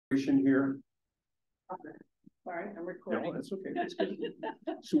Here. Sorry, I'm recording. No, that's okay. That's good.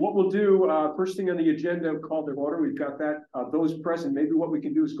 So what we'll do, first thing on the agenda, call to order. We've got that. Those present, maybe what we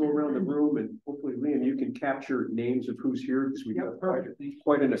can do is go around the room and hopefully, Liam, you can capture names of who's here because we got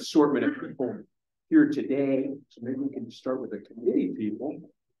quite an assortment of people here today. So maybe we can start with the committee people.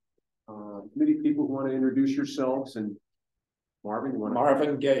 Committee people who want to introduce yourselves, and Marvin, you want to?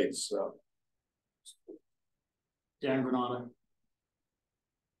 Marvin Gates. Dan Granada.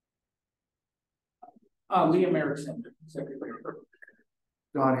 Liam Erickson, Secretary.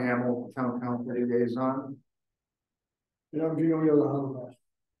 Don Hamill, Town Council Liaison. And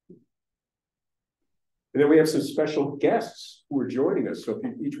then we have some special guests who are joining us. So if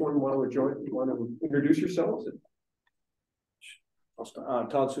you each one want to introduce yourselves.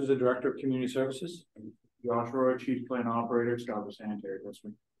 Todd Souza, Director of Community Services. Josh Roy, Chief Plant Operator, Scarborough Sanitary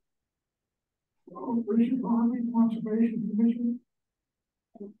District. Conservation Commission.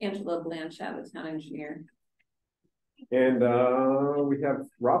 Angela Blanchett, the town engineer. And we have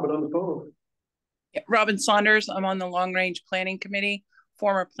Robin on the phone. Yeah, Robin Saunders. I'm on the Long Range Planning Committee,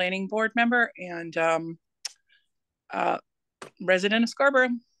 former planning board member, and resident of Scarborough.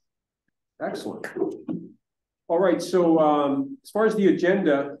 Excellent. All right, so as far as the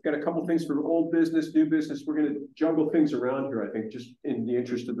agenda, got a couple things for old business, new business. We're going to juggle things around here, I think, just in the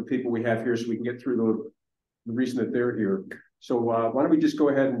interest of the people we have here so we can get through the reason that they're here. So why don't we just go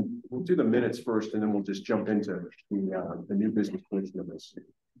ahead and we'll do the minutes first, and then we'll just jump into the new business portion of this.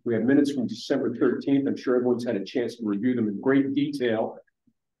 We have minutes from December 13th. I'm sure everyone's had a chance to review them in great detail.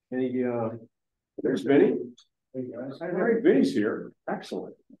 Any, there's Vinny. Hey guys. All right, Vinny's here.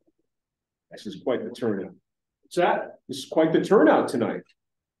 Excellent. This is quite the turnout. What's that? This is quite the turnout tonight.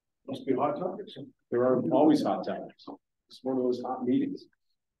 Must be hot topics. There are always hot topics. It's one of those hot meetings.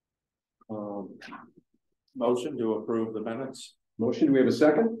 Motion to approve the minutes. Motion, do we have a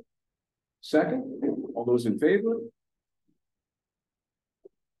second? Second? All those in favor?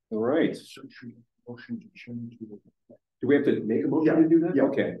 All right. Motion to change. Do we have to make a motion to do that? Yeah.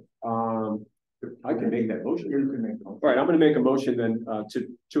 Okay. I can make that motion. You can make a motion. All right, I'm going to make a motion then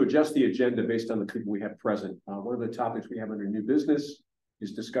to adjust the agenda based on the people we have present. One of the topics we have under new business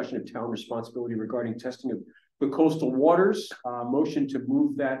is discussion of town responsibility regarding testing of the coastal waters. Motion to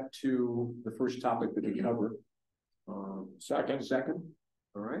move that to the first topic that we cover. Second.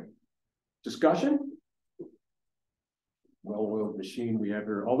 All right. Discussion. Well-oiled machine we have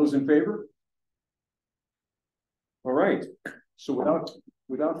here. All those in favor? All right. So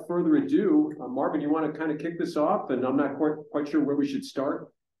without further ado, Marvin, you want to kind of kick this off? And I'm not quite sure where we should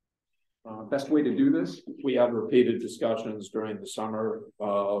start. Best way to do this? We had repeated discussions during the summer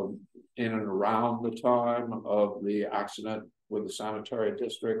in and around the time of the accident with the sanitary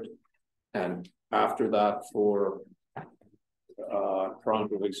district. And after that, for prone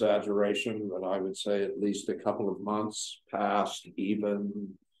of exaggeration, but I would say at least a couple of months past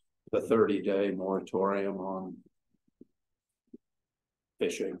even the 30-day moratorium on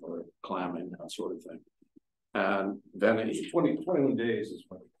fishing or clamming, that sort of thing. And then it's 21 days is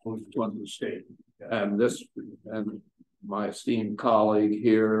what the state. And this, and my esteemed colleague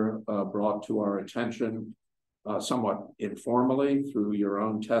here brought to our attention somewhat informally through your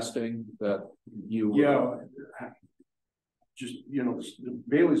own testing that you just, you know, the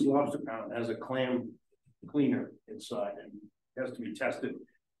Bailey's Lobster Pound has a clam cleaner inside and it has to be tested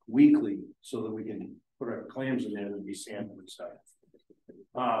weekly so that we can put our clams in there and be sampled and stuff.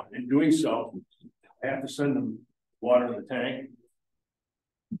 In doing so, I have to send them water in the tank,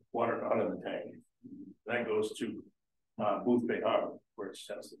 water out of the tank. That goes to Booth Bay Harbor where it's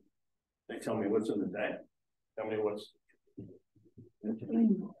tested. They tell me what's in the tank. Tell me what's.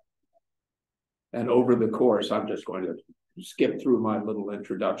 And over the course, I'm just going to skip through my little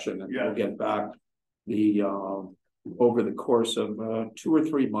introduction and we'll get back. The over the course of 2 or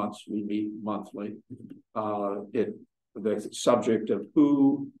 3 months, we meet monthly. The subject of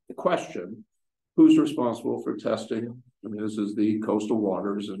the question, who's responsible for testing? And this is the Coastal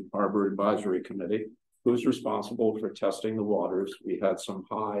Waters and Harbor Advisory Committee. Who's responsible for testing the waters? We had some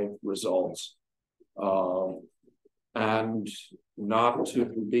high results. And not to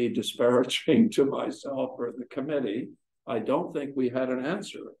be disparaging to myself or the committee, I don't think we had an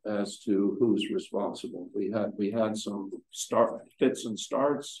answer as to who's responsible. We had some fits and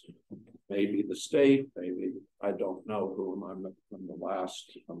starts, maybe the state, maybe I don't know who. I'm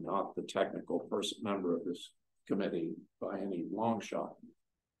not the technical member of this committee by any long shot.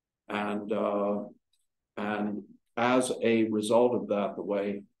 And as a result of that, the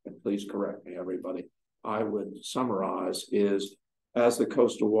way, and please correct me, everybody, I would summarize is, as the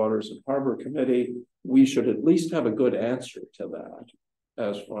Coastal Waters and Harbor Committee, we should at least have a good answer to that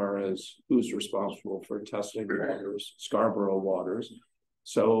as far as who's responsible for testing waters, Scarborough waters.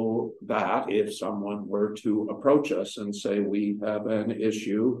 So that if someone were to approach us and say, we have an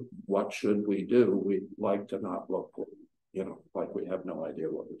issue, what should we do? We'd like to not look, you know, like we have no idea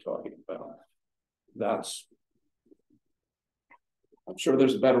what we're talking about. That's, I'm sure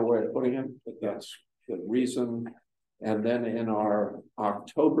there's a better way of putting it, but that's the reason. And then in our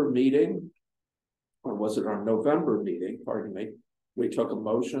October meeting, or was it our November meeting, pardon me, we took a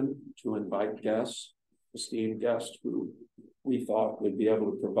motion to invite guests, esteemed guests who we thought would be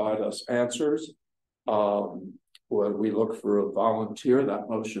able to provide us answers. When we look for a volunteer, that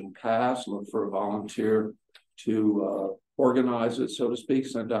motion passed, look for a volunteer to organize it, so to speak,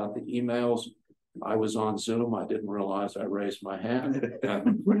 send out the emails. I was on Zoom, I didn't realize I raised my hand,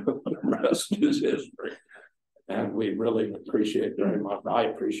 and the rest is history. And we really appreciate very much, I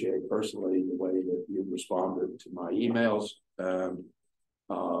appreciate personally the way that you responded to my emails, and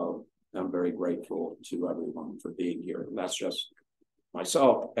I'm very grateful to everyone for being here. And that's just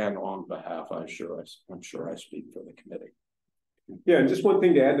myself, and on behalf, I'm sure I speak for the committee. Yeah, and just one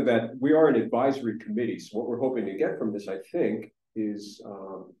thing to add to that, we are an advisory committee, so what we're hoping to get from this, I think, is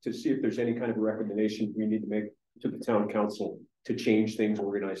to see if there's any kind of a recommendation we need to make to the town council to change things,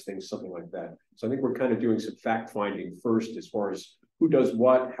 organize things, something like that. So I think we're kind of doing some fact finding first as far as who does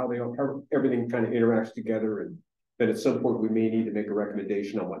what, how everything kind of interacts together, and then at some point we may need to make a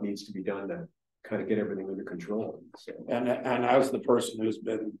recommendation on what needs to be done to kind of get everything under control. So. And as the person who's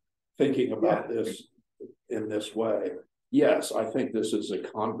been thinking about this in this way, yes, I think this is a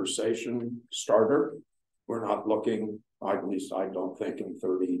conversation starter. We're not looking, at least I don't think in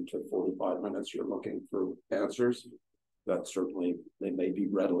 30 to 45 minutes you're looking for answers. That certainly, they may be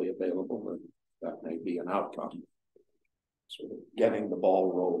readily available, and that may be an outcome. Sort of getting the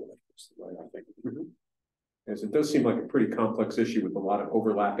ball rolling is the way I think. Mm-hmm. Yes, it does seem like a pretty complex issue with a lot of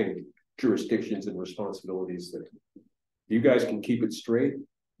overlapping jurisdictions and responsibilities that you guys can keep it straight.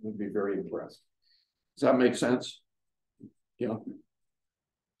 I'd be very impressed. Does that make sense? Yeah.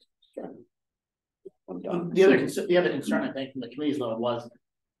 The other concern I think from the committee's level was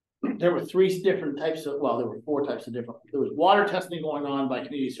there were three different types of, well, there were four types of different. There was water testing going on by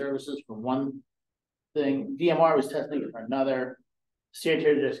community services for one thing. DMR was testing for another.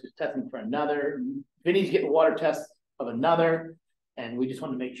 Sanitary district is testing for another. Vinny's getting water tests of another. And we just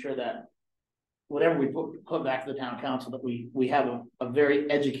want to make sure that whatever we put back to the town council, that we have a very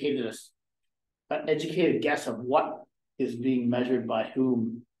educated guess of what is being measured by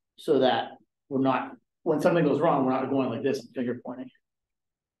whom, so that we're not, when something goes wrong, we're not going like this and finger pointing.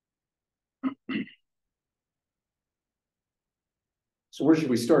 So where should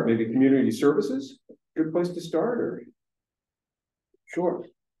we start? Maybe community services? Good place to start, or? Sure.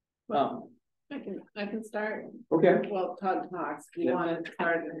 Well, I can start. Okay. Well, Todd talks. If you want to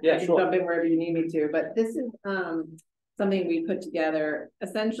start, Yeah, I can sure. jump in wherever you need me to. But this is something we put together.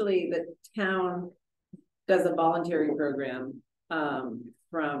 Essentially, the town does a voluntary program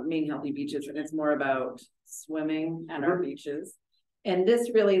from Maine Healthy Beaches, and it's more about swimming at our beaches. And this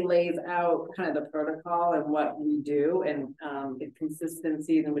really lays out kind of the protocol and what we do, and the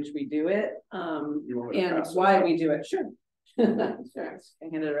consistencies in which we do it, and why we do it. Sure. Sure, I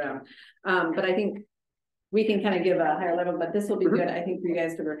hand it around. But I think we can kind of give a higher level, but this will be good, I think, for you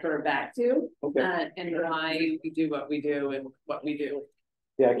guys to refer back to, and why we do what we do and what we do.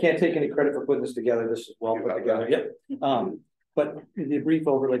 Yeah, I can't take any credit for putting this together. This is well put together. Yep. But the brief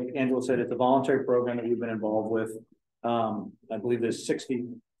over, like Angela said, it's a voluntary program that we've been involved with. I believe there's 60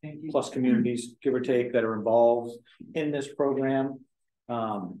 plus communities, give or take, that are involved in this program.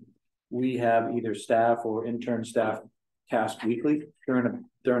 We have either staff or intern staff tasked weekly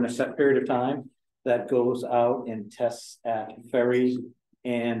during a set period of time that goes out and tests at Ferry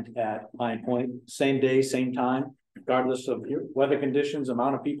and at Pine Point, same day, same time, regardless of weather conditions,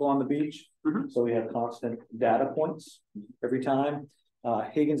 amount of people on the beach. So we have constant data points every time.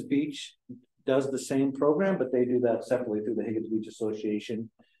 Higgins Beach does the same program, but they do that separately through the Higgins Beach Association.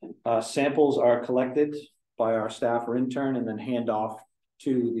 Samples are collected by our staff or intern and then hand off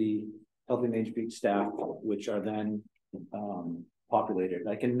to the Healthy Mange Beach staff, which are then populated.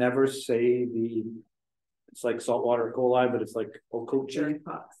 I can never say it's like saltwater E. coli, but it's like Okochi,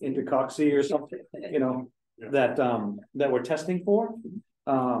 intercoxy or something, you know, that we're testing for.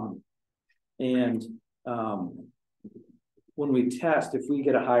 When we test, if we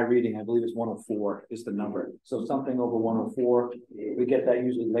get a high reading, I believe it's 104 is the number. So something over 104, we get that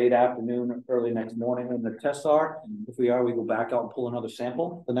usually late afternoon, early next morning when the tests are. If we are, we go back out and pull another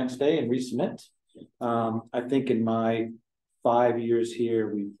sample the next day and resubmit. I think in my 5 years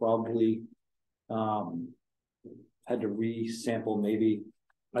here, we probably had to re-sample maybe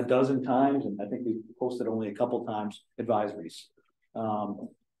a dozen times, and I think we posted only a couple times advisories.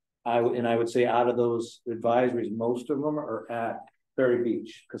 I would say out of those advisories, most of them are at Ferry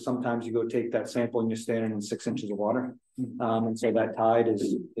Beach, because sometimes you go take that sample and you're standing in 6 inches of water. And so that tide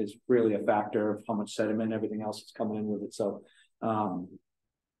is really a factor of how much sediment and everything else is coming in with it. So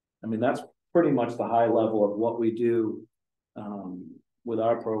I mean, that's pretty much the high level of what we do with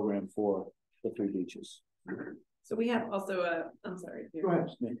our program for the 3 beaches. So we have also I'm sorry. Go ahead.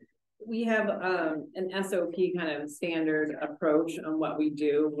 We have an SOP kind of standard approach on what we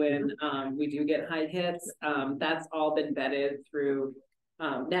do when we do get high hits. That's all been vetted through.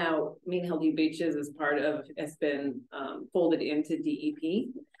 Now, Maine Healthy Beaches is has been folded into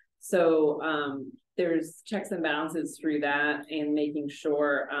DEP. So there's checks and balances through that, and making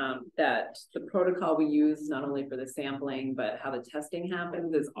sure that the protocol we use, not only for the sampling, but how the testing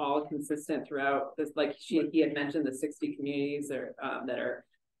happens, is all consistent throughout this. Like he had mentioned, the 60 communities that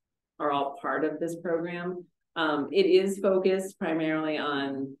are all part of this program. It is focused primarily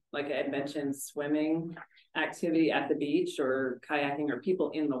on, like I had mentioned, swimming activity at the beach or kayaking or people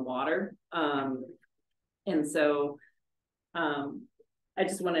in the water. And so I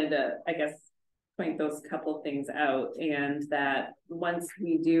just wanted to, I guess, point those couple things out, and that once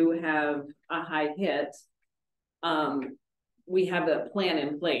we do have a high hit, we have a plan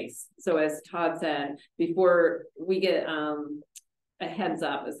in place. So as Todd said, before we get a heads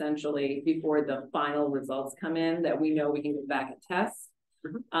up, essentially, before the final results come in, that we know we can go back and test.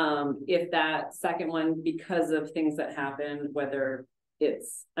 If that second one, because of things that happen, whether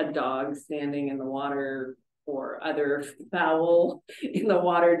it's a dog standing in the water or other fowl in the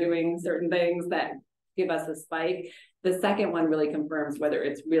water doing certain things that give us a spike, the second one really confirms whether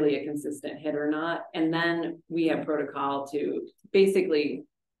it's really a consistent hit or not. And then we have protocol to basically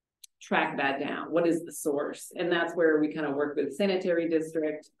track that down. What is the source? And that's where we kind of work with sanitary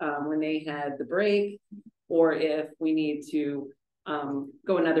district when they had the break, or if we need to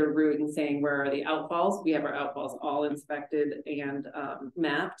go another route and saying, where are the outfalls? We have our outfalls all inspected and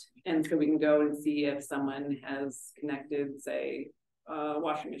mapped. And so we can go and see if someone has connected, say, a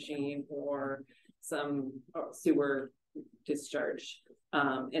washing machine or some sewer discharge.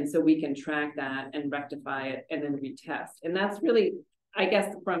 And so we can track that and rectify it and then retest. And that's really, I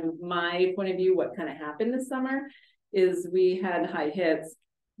guess, from my point of view, what kind of happened this summer is we had high hits,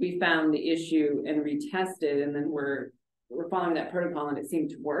 we found the issue and retested, and then we're following that protocol and it seemed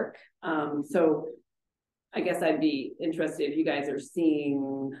to work. So I guess I'd be interested if you guys are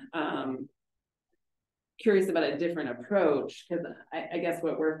seeing, curious about a different approach, because I guess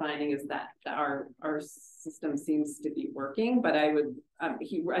what we're finding is that our system seems to be working, but I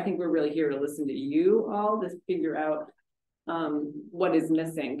think we're really here to listen to you all to figure out what is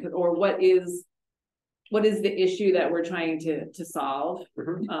missing, or what is the issue that we're trying to solve.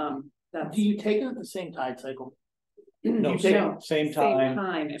 Do you take it at the same tide cycle? No, same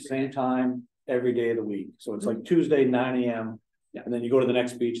time every day of the week. So it's like Tuesday 9 a.m. Yeah. And then you go to the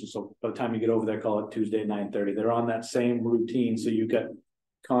next beach, and so by the time you get over there, call it Tuesday 9:30. They're on that same routine, so you get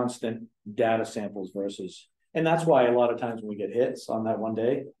constant data samples versus, and that's why a lot of times when we get hits on that one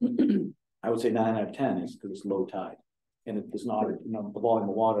day, I would say 9 out of 10 is because it's low tide, and it is not, the volume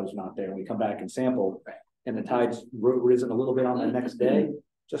of water is not there. And we come back and sample, and the tide's risen a little bit on the next day,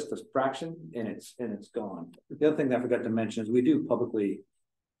 just a fraction, and it's gone. The other thing that I forgot to mention is we do publicly.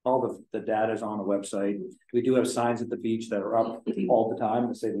 All the data is on the website. We do have signs at the beach that are up all the time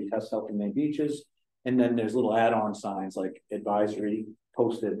that say we test Healthy Maine Beaches. And then there's little add-on signs like advisory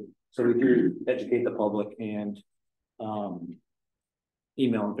posted. So we do educate the public and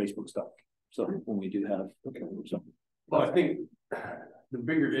email and Facebook stuff. So when we do have, Well, I think the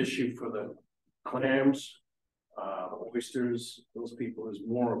bigger issue for the clams, oysters, those people is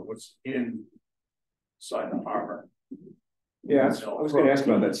more of what's inside the harbor. Yeah, I was going to ask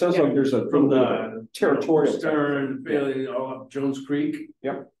about that. Sounds like there's from the territorial Stern, Bailey, all up Jones Creek.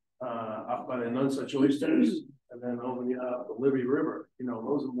 Yep. Up by the Nonsuch oysters, and then over the Libby River.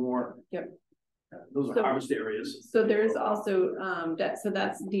 Those are more. Yep. Those are harvest areas. So there's also so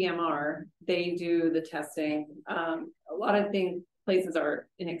that's DMR. They do the testing. A lot of places are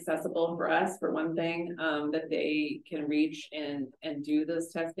inaccessible for us, for one thing, that they can reach and do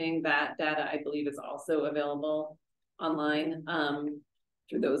this testing. That data, I believe, is also available online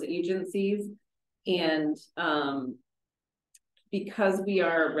through those agencies. And because we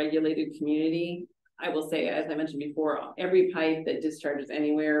are a regulated community, I will say, as I mentioned before, every pipe that discharges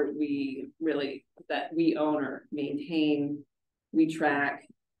anywhere, we own or maintain, we track.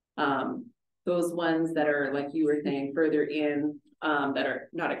 Those ones that are, like you were saying, further in, that are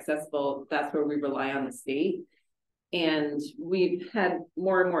not accessible, that's where we rely on the state. And we've had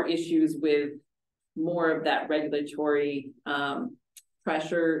more and more issues with more of that regulatory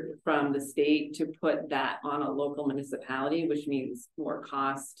pressure from the state to put that on a local municipality, which means more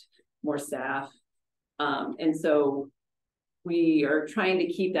cost, more staff. And so we are trying to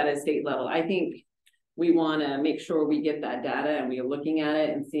keep that at state level. I think we want to make sure we get that data and we are looking at it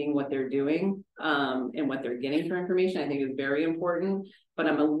and seeing what they're doing and what they're getting for information. I think is very important, but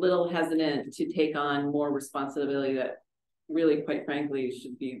I'm a little hesitant to take on more responsibility that really, quite frankly,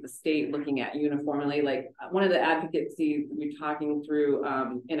 should be the state looking at uniformly. Like one of the advocacy we're talking through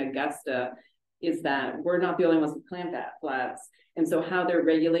in Augusta is that we're not the only ones with clam flats. And so how they're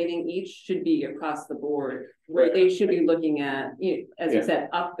regulating each should be across the board, where they should be looking at, you know, as you said,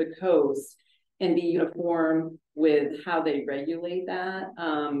 up the coast and be uniform with how they regulate that.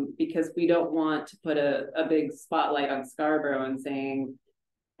 Because we don't want to put a big spotlight on Scarborough and saying,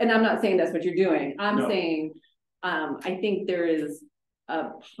 and I'm not saying that's what you're doing. I'm saying, I think there is a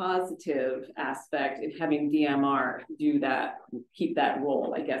positive aspect in having DMR do that, keep that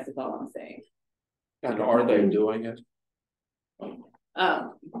role, I guess is all I'm saying. And are they doing it?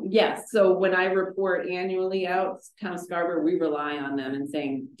 Yes, so when I report annually out, Town of Scarborough, we rely on them and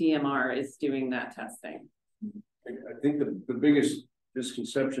saying DMR is doing that testing. I think the biggest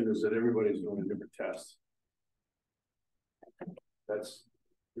misconception is that everybody's doing a different test. That's,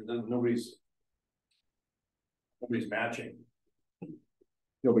 nobody's matching.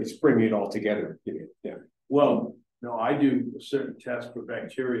 Nobody's bringing it all together. Yeah. Well, no, I do a certain test for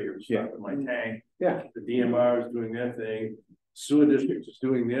bacteria or stuff in my tank. Yeah. The DMR is doing their thing. Sewer district is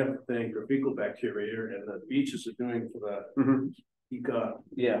doing their thing for fecal bacteria, and the beaches are doing for the Eka.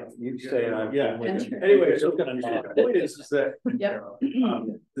 Yeah, you say it. Anyway, so the point is that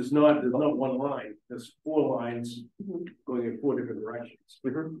there's not one line. There's 4 lines going in 4 different directions.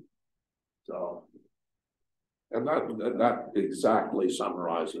 So. And that exactly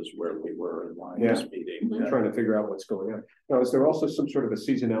summarizes where we were in last meeting. Trying to figure out what's going on. Now, is there also some sort of a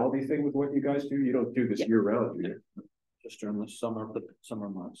seasonality thing with what you guys do? You don't do this year round, do you? Just during the summer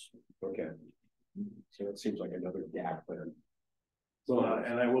months. Okay. So it seems like another gap there. So,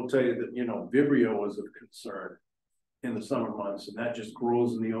 and I will tell you that, you know, Vibrio is of concern in the summer months, and that just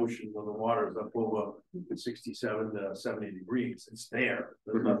grows in the ocean when the water is up over 67 to 70 degrees. It's there.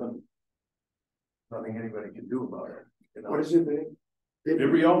 There's nothing anybody can do about it. You know? What is it,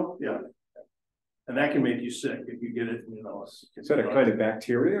 Vibrio? Yeah. And that can make you sick if you get it, you know. Is that a kind of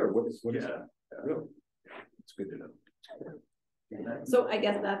bacteria or what is that? Really? It's good to know. So I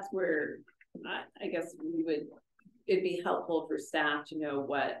guess that's where I guess it'd be helpful for staff to know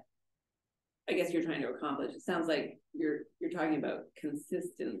what I guess you're trying to accomplish. It sounds like you're talking about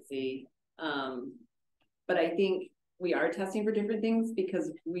consistency. But I think we are testing for different things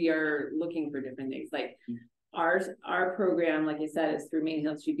because we are looking for different things. Like our program, like I said, is through Maine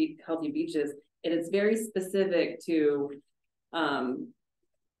Healthy Beaches. And it's very specific to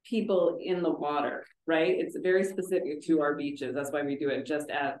people in the water, right? It's very specific to our beaches. That's why we do it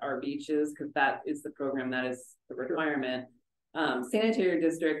just at our beaches, because that is the program, that is the requirement. Sanitary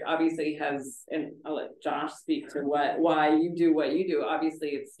district obviously has, and I'll let Josh speak to why you do what you do. Obviously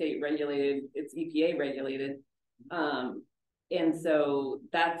it's state regulated, it's EPA regulated. And so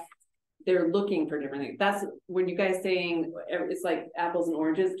they're looking for different things. That's when you guys saying it's like apples and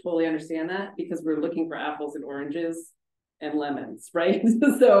oranges, totally understand that, because we're looking for apples and oranges and lemons, right?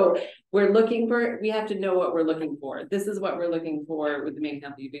 So we have to know what we're looking for. This is what we're looking for with the Maine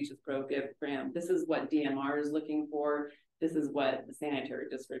Healthy Beaches program. This is what DMR is looking for. This is what the sanitary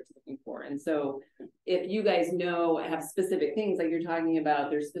district is looking for. And so if you guys have specific things like you're talking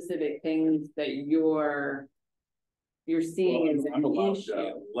about, there's specific things that you're seeing as an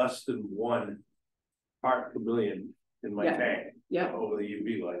issue. Less than 1 part per million in my tank. Yeah. Over the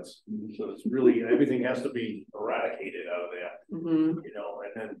UV lights. So it's really, everything has to be eradicated out of there. You know,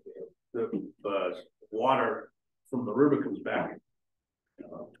 and then the water from the river comes back.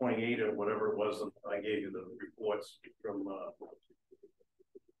 28 or whatever it was. I gave you the reports from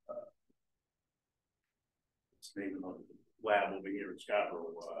name of the lab over here in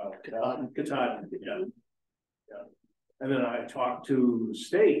Scarborough. Katahdin, yeah. And then I talked to the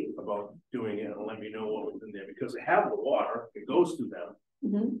state about doing it and let me know what was in there, because they have the water, it goes to them.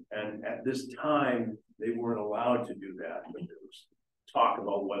 And at this time, they weren't allowed to do that, but there was talk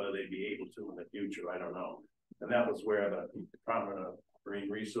about whether they'd be able to in the future, I don't know. And that was where the Department of Marine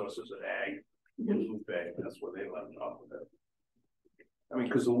Resources and Ag in Blue Bay, that's where they left off with it. I mean,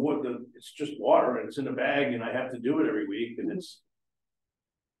 because it's just water and it's in a bag and I have to do it every week, and it's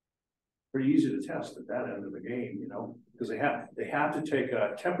pretty easy to test at that end of the game, you know, because they have to take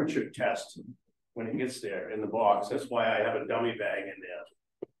a temperature test when it gets there in the box. That's why I have a dummy bag in there.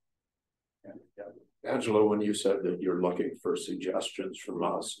 Angela, when you said that you're looking for suggestions from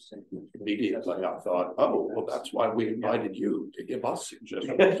us, immediately I thought, oh, well, that's why we invited you to give us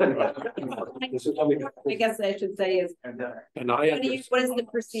suggestions. I guess I should say is, And what is the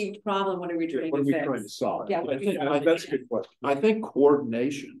perceived problem? What are we trying What are to we fix? trying to solve? Yeah. That's a good question. I think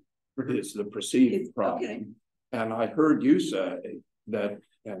coordination is the perceived problem. Okay. And I heard you say that,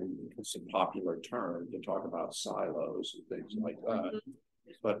 and it's a popular term to talk about silos and things like that.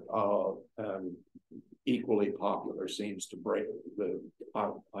 But equally popular seems to break the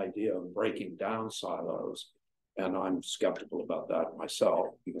idea of breaking down silos. And I'm skeptical about that myself,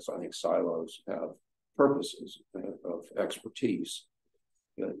 because I think silos have purposes of expertise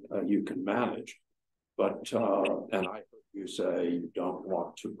that you can manage. But, and I heard you say you don't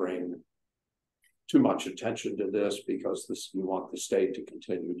want to bring too much attention to this because you want the state to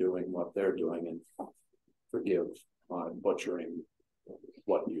continue doing what they're doing, and forgive my butchering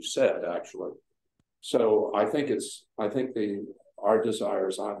what you said, actually. So I think our desire,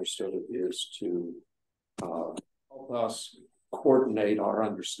 as I understood it, is to help us coordinate our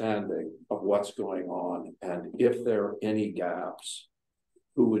understanding of what's going on, and if there are any gaps,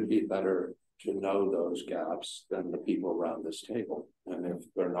 who would be better to know those gaps than the people around this table? And if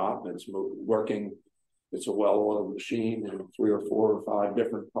they're not, and it's working, it's a well-oiled machine in 3 or 4 or 5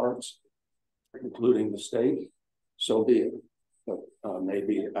 different parts, including the state, so be it. But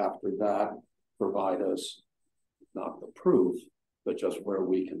maybe after that, provide us not the proof, but just where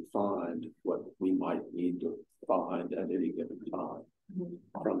we can find what we might need to find at any given time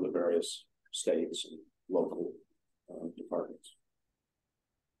from the various states and local departments.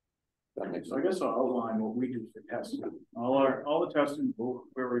 That makes So sense. I guess I'll outline what we do for testing. All the testing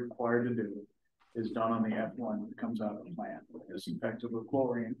we're required to do is done on the F1 that comes out of the plant. It's infected with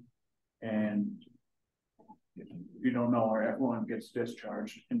chlorine, and if you don't know, our F1 gets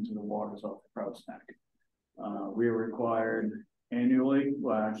discharged into the waters off the Prouts Neck. We are required annually,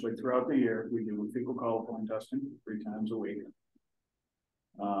 well, actually throughout the year, we do fecal coliform testing 3 times a week.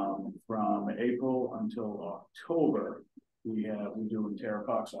 From April until October, we do enteric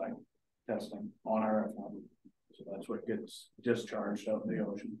oxide testing on our F1. So that's what gets discharged out in the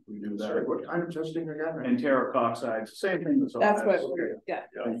ocean. We do that. Sorry, what kind of testing again? Enteric oxide, same thing as all That's that. what we're, yeah.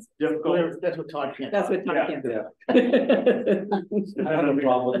 Difficult. That's what Todd can't. That's what Tom Yeah. can do. I have no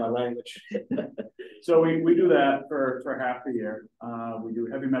problem with my language. So we do that for half the year. We do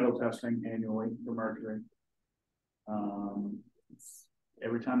heavy metal testing annually for mercury.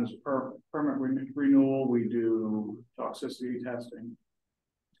 Every time there's a permit renewal, we do toxicity testing.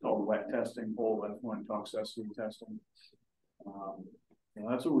 It's called wet testing, whole F1 toxicity testing.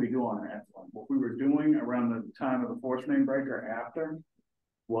 That's what we do on our F1. What we were doing around the time of the force main break or after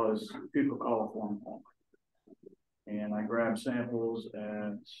was fecal coliform only. And I grabbed samples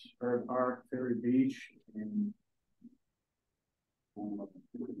at Bird Park, Ferry Beach, and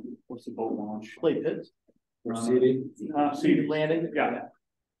what's the boat launch? Clay pits. CD. CD Landing. Yeah.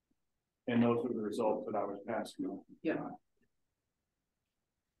 And those were the results that I was passing on. Yeah.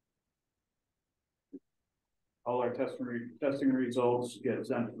 All our testing results get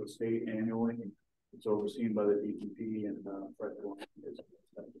sent to the state annually. It's overseen by the DEP and Fred.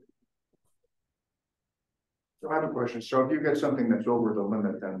 So I have a question. So if you get something that's over the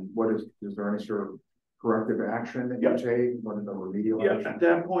limit, then is there any sort of corrective action that you take? What are the remedial Yeah, actions? at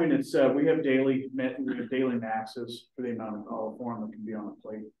that point, it's we have daily maxes for the amount of coliform that can be on a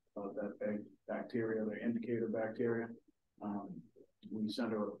plate of that big bacteria, the indicator bacteria. We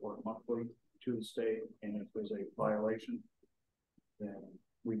send a report monthly to the state, and if there's a violation, then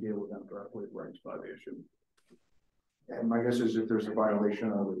we deal with them directly, rectify the issue. And my guess is if there's a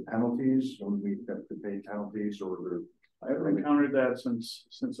violation of the penalties, or we have to pay penalties, or I haven't encountered that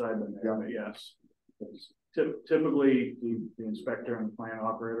since I've been there, but yes. Typically, the inspector and the plant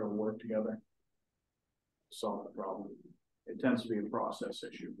operator will work together to solve the problem. It tends to be a process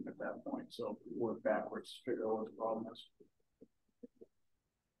issue at that point, so work backwards to figure out what the problem is.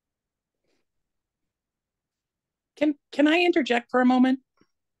 Can I interject for a moment?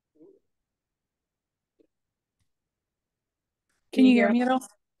 Can you hear me at all?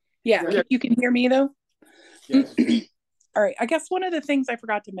 Yeah, you can hear me though? Yes. All right, I guess one of the things I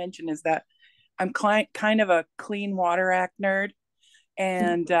forgot to mention is that I'm kind of a Clean Water Act nerd,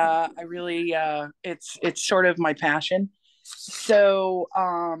 and I really it's sort of my passion. So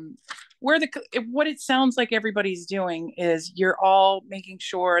what it sounds like everybody's doing is you're all making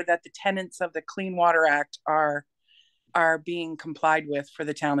sure that the tenets of the Clean Water Act are are being complied with for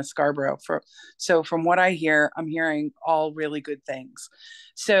the town of Scarborough. So from what I hear, I'm hearing all really good things.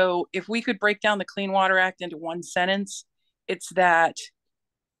 So if we could break down the Clean Water Act into one sentence, it's that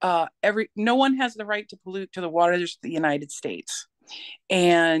no one has the right to pollute to the waters of the United States.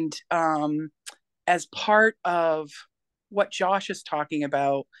 And as part of what Josh is talking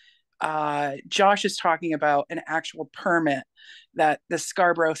about an actual permit that the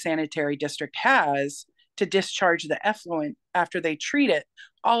Scarborough Sanitary District has to discharge the effluent after they treat it,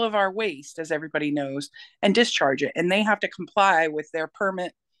 all of our waste, as everybody knows, and discharge it. And they have to comply with their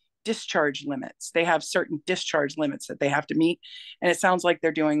permit discharge limits. They have certain discharge limits that they have to meet. And it sounds like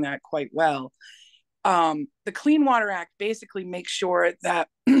they're doing that quite well. The Clean Water Act basically makes sure that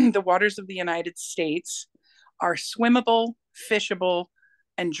the waters of the United States are swimmable, fishable,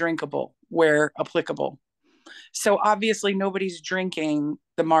 and drinkable where applicable. So obviously nobody's drinking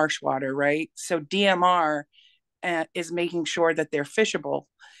the marsh water, right? So DMR is making sure that they're fishable,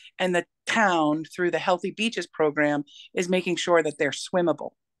 and the town, through the Healthy Beaches program, is making sure that they're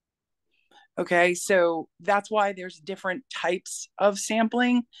swimmable. Okay, so that's why there's different types of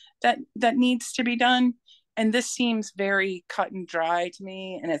sampling that needs to be done. And this seems very cut and dry to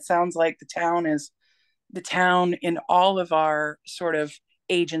me. And it sounds like the town in all of our sort of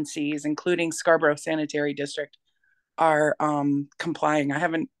agencies, including Scarborough Sanitary District, are complying. I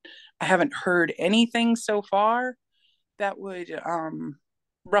haven't heard anything so far that would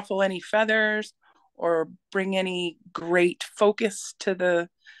ruffle any feathers or bring any great focus to the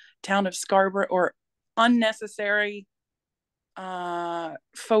town of Scarborough, or unnecessary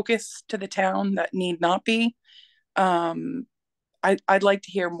focus to the town that need not be. I'd like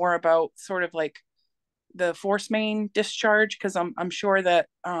to hear more about sort of like the force main discharge, because I'm sure that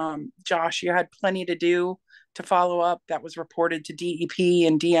Josh, you had plenty to do to follow up. That was reported to DEP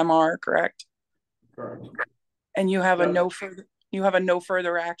and DMR, correct? Correct. And you have a no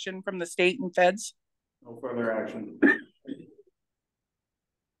further action from the state and feds? No further action.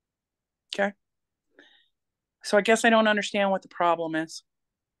 Okay. So I guess I don't understand what the problem is.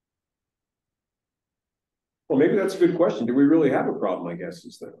 Well, maybe that's a good question. Do we really have a problem, I guess,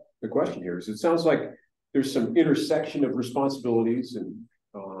 is the question here. Is it sounds like there's some intersection of responsibilities, and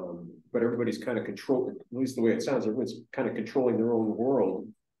but everybody's kind of controlling, at least the way it sounds, everyone's kind of controlling their own world.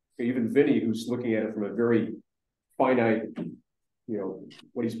 Even Vinny, who's looking at it from a very finite,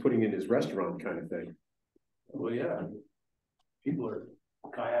 what he's putting in his restaurant kind of thing. Well, yeah. People are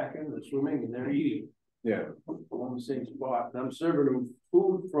kayaking, they're swimming, and they're eating. Yeah. On the same spot. And I'm serving them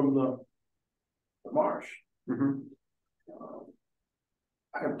food from the marsh. Mm-hmm.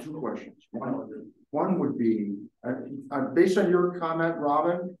 I have two questions. One would be, based on your comment,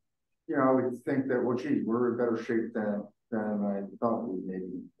 Robin, I would think that, well, gee, we're in better shape than I thought we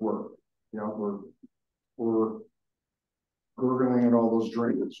maybe were. We're gurgling at all those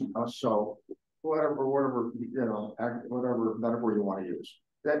drains. So whatever metaphor you want to use.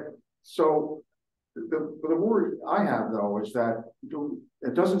 So the worry I have, though, is that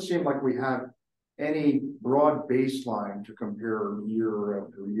it doesn't seem like we have any broad baseline to compare year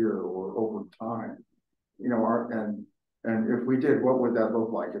after year or over time. And if we did, what would that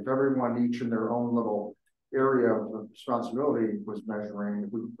look like? If everyone each in their own little area of responsibility was measuring,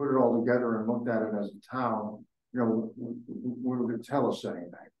 if we put it all together and looked at it as a town, would it tell us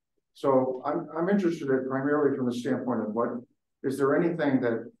anything? So I'm interested in primarily from the standpoint of is there anything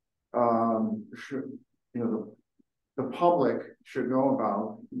that should the public should know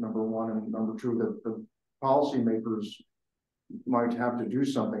about, number one, and number two, that the policymakers might have to do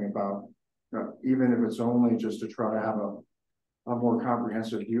something about, even if it's only just to try to have a more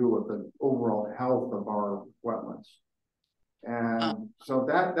comprehensive view of the overall health of our wetlands. And so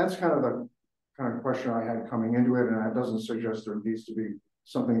that's kind of the question I had coming into it, and that doesn't suggest there needs to be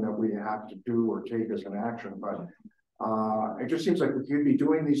something that we have to do or take as an action, but it just seems like we could be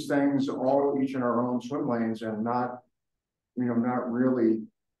doing these things all each in our own swim lanes and not really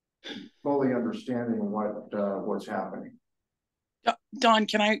fully understanding what's happening. Don,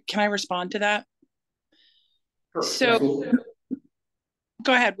 can I respond to that? Sure. So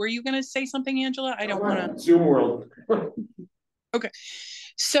go ahead. Were you going to say something, Angela? I don't want to. Zoom world. Okay.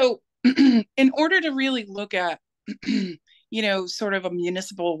 So in order to really look at, sort of a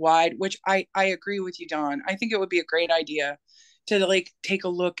municipal wide, which I agree with you, Don, I think it would be a great idea to take a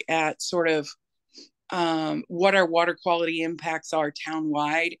look at sort of what our water quality impacts are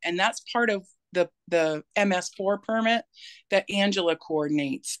townwide. And that's part of the MS4 permit that Angela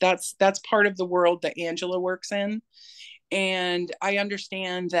coordinates. That's part of the world that Angela works in. And I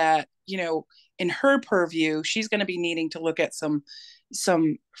understand that, in her purview, she's going to be needing to look at some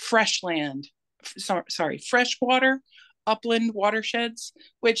fresh water upland watersheds,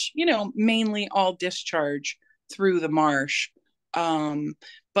 which, you know, mainly all discharge through the marsh.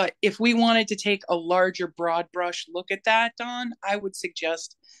 But if we wanted to take a larger broad brush look at that, Don, I would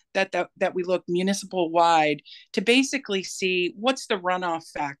suggest that we look municipal wide to basically see what's the runoff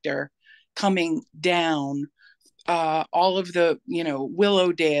factor coming down all of the, you know,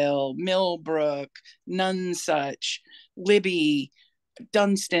 Willowdale, Millbrook, Nonsuch, Libby,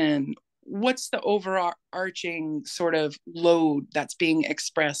 Dunstan. What's the overarching sort of load that's being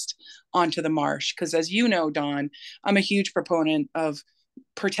expressed onto the marsh? Because as you know, Don, I'm a huge proponent of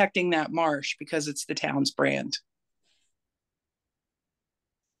protecting that marsh because it's the town's brand.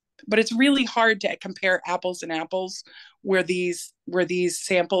 But it's really hard to compare apples and apples where these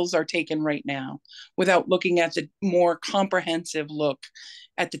samples are taken right now without looking at the more comprehensive look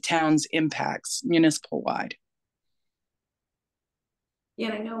at the town's impacts municipal wide.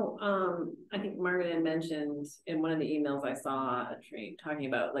 Yeah, and I know, I think Margaret had mentioned in one of the emails I saw a tree talking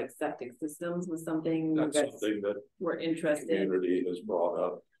about like septic systems was something That's something that we're interested in. Community has brought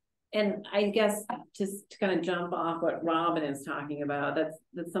up. And I guess just to kind of jump off what Robin is talking about,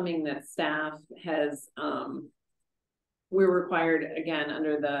 that's something that staff has, we're required again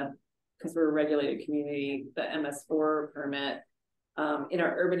under because we're a regulated community, the MS4 permit, in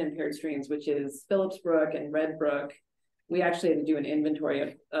our urban impaired streams, which is Phillips Brook and Red Brook. We actually had to do an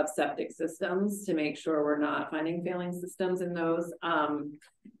inventory of septic systems to make sure we're not finding failing systems in those.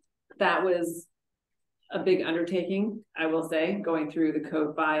 That was a big undertaking, I will say, going through the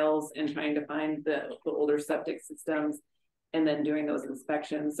code files and trying to find the older septic systems and then doing those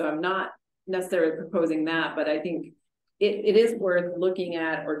inspections. So I'm not necessarily proposing that, but I think it is worth looking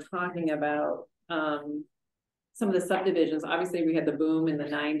at or talking about some of the subdivisions. Obviously, we had the boom in the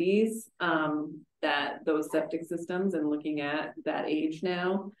 90s, that those septic systems, and looking at that age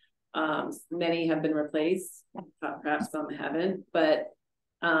now. Many have been replaced, perhaps some haven't, but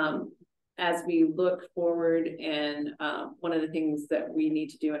as we look forward and one of the things that we need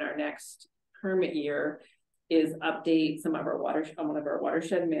to do in our next permit year is update some of our one of our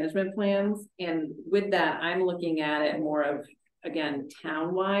watershed management plans. And with that, I'm looking at it more of, again,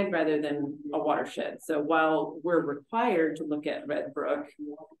 town-wide rather than a watershed. So while we're required to look at Red Brook,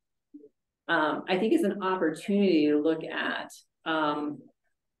 I think it's an opportunity to look at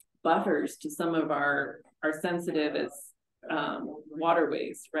buffers to some of our sensitive as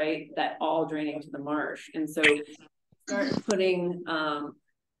waterways, right, that all drain into the marsh. And so start putting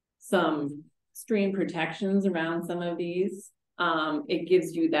some stream protections around some of these. It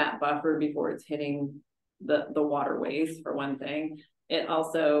gives you that buffer before it's hitting the waterways, for one thing. It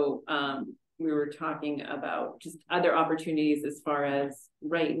also, we were talking about just other opportunities as far as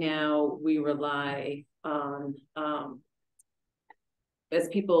right now we rely on as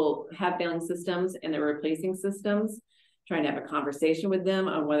people have failing systems and they're replacing systems, trying to have a conversation with them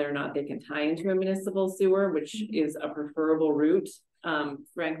on whether or not they can tie into a municipal sewer, which is a preferable route,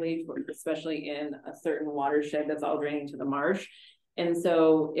 frankly, especially in a certain watershed that's all draining to the marsh. And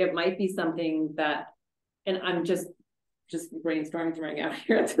so it might be something that, and I'm just brainstorming right out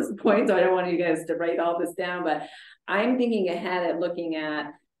here at this point, so I don't want you guys to write all this down, but I'm thinking ahead at looking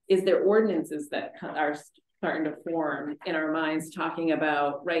at, is there ordinances that are starting to form in our minds, talking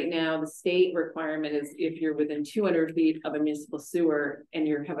about right now, the state requirement is if you're within 200 feet of a municipal sewer and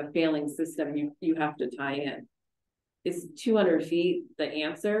you have a failing system, you have to tie in. Is 200 feet the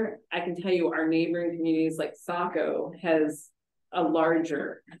answer? I can tell you our neighboring communities like Saco has a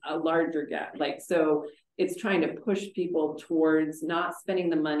larger gap. Like, so it's trying to push people towards not spending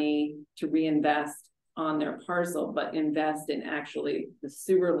the money to reinvest on their parcel, but invest in actually the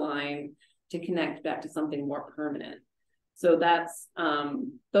sewer line to connect back to something more permanent. So that's,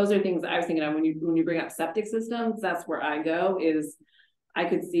 those are things I was thinking of when you bring up septic systems. That's where I go, is I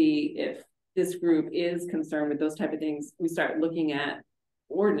could see if this group is concerned with those type of things, we start looking at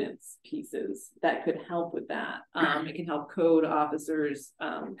ordinance pieces that could help with that. It can help code officers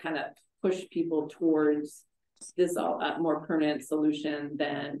kind of push people towards this more permanent solution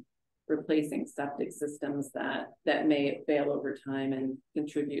than replacing septic systems that may fail over time and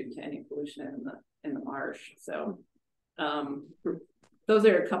contribute to any pollution in the marsh. So those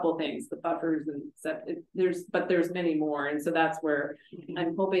are a couple things, the buffers and septic, there's many more. And so that's where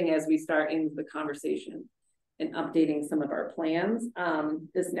I'm hoping as we start into the conversation and updating some of our plans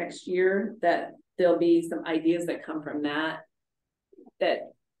this next year, that there'll be some ideas that come from that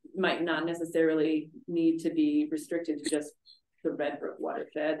might not necessarily need to be restricted to just the Red Brook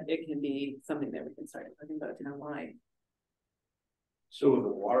watershed. It can be something that we can start talking about townwide. So with the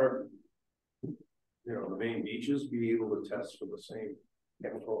water, the main beaches be able to test for the same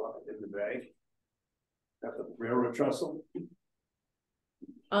chemical up in the bay? At the railroad trestle?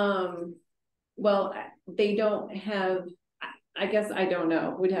 Well, they don't have, I guess I don't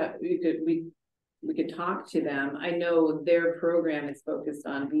know. We could talk to them. I know their program is focused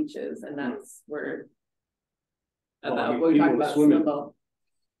on beaches, and that's where Well, I about mean, what we talked people about swimming. snowball.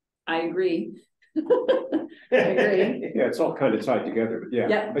 I agree. I agree. Yeah, it's all kind of tied together, but yeah,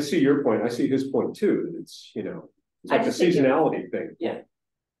 Yeah. I see your point. I see his point too. It's, you know, it's I like the just think seasonality thing. Yeah.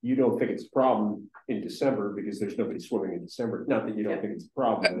 You don't think it's a problem in December because there's nobody swimming in December. Not that you don't Yeah. think it's a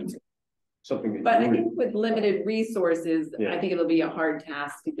problem, but it's something that. But I you think with limited resources, Yeah. I think it'll be a hard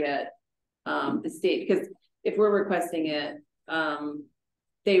task to get the state, because if we're requesting it,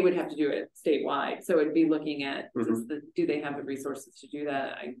 they would have to do it statewide. So it'd be looking at, do they have the resources to do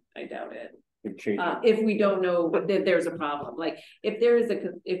that? I doubt it. It changes. If we don't know that there's a problem, like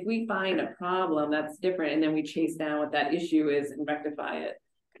if we find a problem, that's different, and then we chase down what that issue is and rectify it.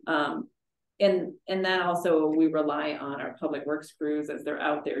 And that also, we rely on our public works crews as they're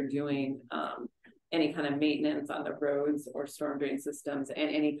out there doing any kind of maintenance on the roads or storm drain systems, and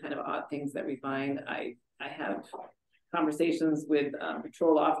any kind of odd things that we find. I have conversations with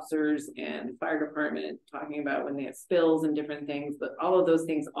patrol officers and fire department talking about when they have spills and different things, but all of those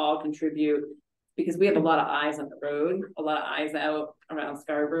things all contribute, because we have a lot of eyes on the road, a lot of eyes out around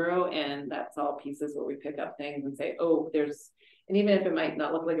Scarborough, and that's all pieces where we pick up things and say, oh, and even if it might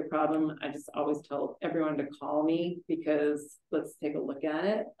not look like a problem, I just always tell everyone to call me, because let's take a look at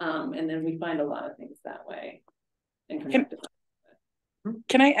it. And then we find a lot of things that way. And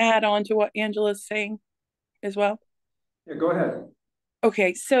Can I add on to what Angela's saying as well? Yeah, go ahead.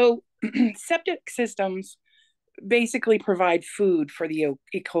 Okay, so septic systems basically provide food for the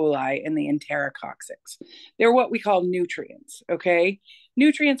E. coli and the enterococcics. They're what we call nutrients, okay?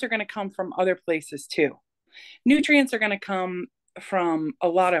 Nutrients are going to come from other places too. Nutrients are going to come from a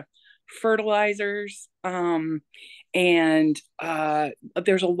lot of fertilizers, and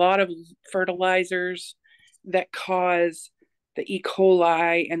there's a lot of fertilizers that cause the E.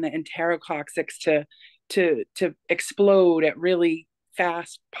 coli and the enterococcics to explode at really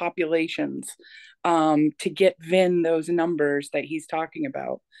fast populations, to get Vin those numbers that he's talking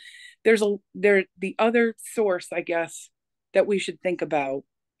about. The other source, I guess, that we should think about,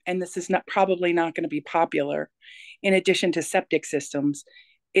 and this is probably not going to be popular, in addition to septic systems,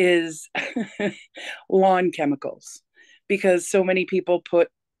 is lawn chemicals, because so many people put,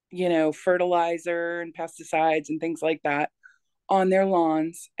 fertilizer and pesticides and things like that on their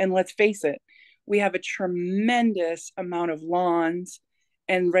lawns. And let's face it, we have a tremendous amount of lawns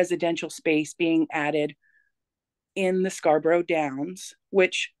and residential space being added in the Scarborough Downs,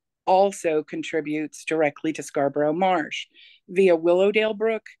 which also contributes directly to Scarborough Marsh via Willowdale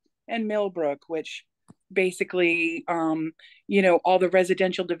Brook and Millbrook, which basically, all the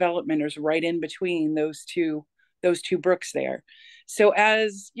residential development is right in between those two brooks there. So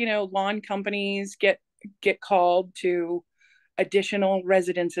as, lawn companies get called to additional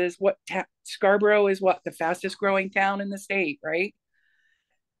residences, Scarborough is the fastest growing town in the state, right?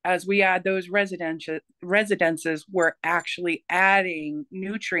 As we add those residences, we're actually adding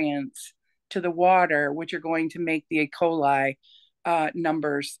nutrients to the water, which are going to make the E. coli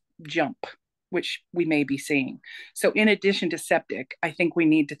numbers jump, which we may be seeing. So in addition to septic, I think we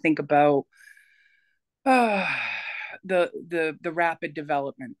need to think about the rapid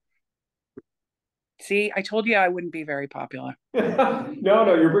development. See, I told you I wouldn't be very popular.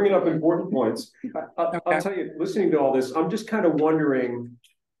 No, you're bringing up important points. I'll tell you, listening to all this, I'm just kind of wondering,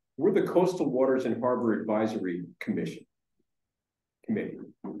 we're the Coastal Waters and Harbor Advisory Committee.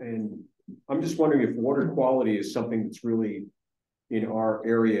 And I'm just wondering if water quality is something that's really in our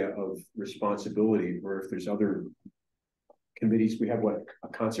area of responsibility, or if there's other committees. We have a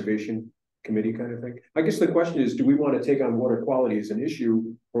conservation committee kind of thing. I guess the question is, do we want to take on water quality as an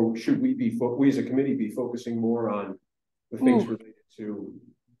issue, or should we as a committee be focusing more on the things related to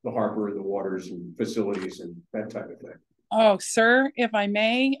the harbor, the waters and facilities and that type of thing? Oh, sir, if I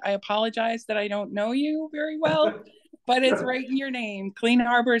may, I apologize that I don't know you very well, but it's right in your name, clean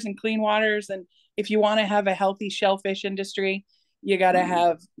harbors and clean waters. And if you want to have a healthy shellfish industry, you got to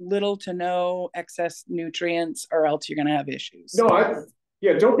have little to no excess nutrients, or else you're going to have issues. No,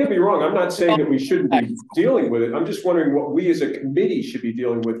 don't get me wrong. I'm not saying that we shouldn't be dealing with it. I'm just wondering what we as a committee should be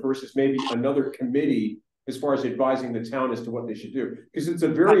dealing with versus maybe another committee as far as advising the town as to what they should do. Because it's a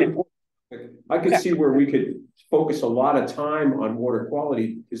very important thing. I could see where we could focus a lot of time on water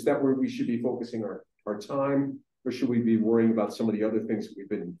quality. Is that where we should be focusing our time? Or should we be worrying about some of the other things that we've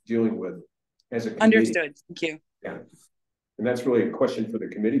been dealing with as a committee? Understood. Thank you. Yeah. And that's really a question for the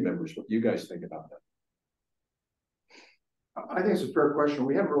committee members, what you guys think about that. I think it's a fair question.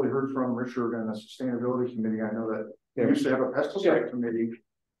 We haven't really heard from Richard and the Sustainability Committee. I know that they used to have a pesticide committee,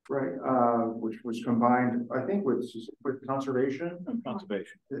 right, which was combined, I think, with conservation.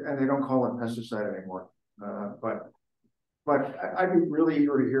 Conservation. And they don't call it pesticide anymore. But I'd be really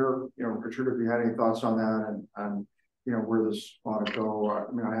eager to hear, you know, Richard, if you had any thoughts on that and you know, where this ought to go.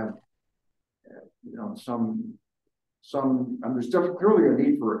 I mean, I have, you know, there's definitely clearly a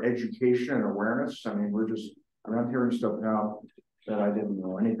need for education and awareness. I mean, I'm hearing stuff now that I didn't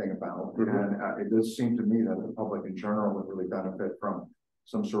know anything about. And it does seem to me that the public in general would really benefit from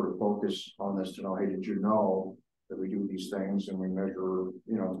some sort of focus on this to know, hey, did you know that we do these things and we measure,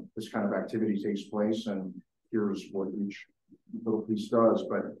 you know, this kind of activity takes place and here's what each little piece does.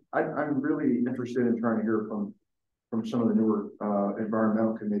 But I'm really interested in trying to hear from some of the newer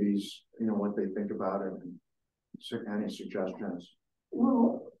environmental committees, you know, what they think about it and any suggestions.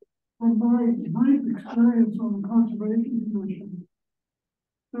 Well, from my brief experience on the Conservation Commission,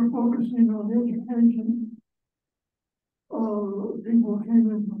 they're focusing on education. People came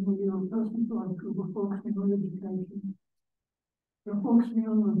in from the pesticide group are focusing on education. They're focusing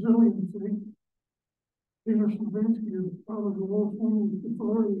on resiliency. Peter Slavinsky is probably the world's foremost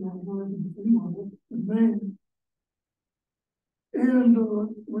authority on rising sea level in Maine. And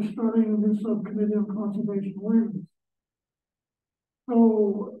we're starting a new subcommittee on conservation awareness.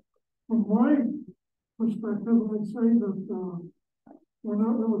 So, from my perspective, I'd say that we're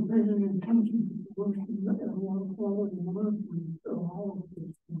not really paying any attention to the pollution and water quality monitoring at all of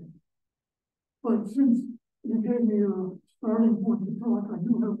this. But since you gave me a starting point to talk, I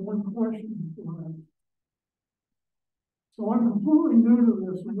do have one question for that. So I'm completely new to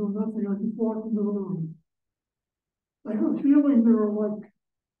this. I know nothing. I just walked into the room. I have a feeling there are like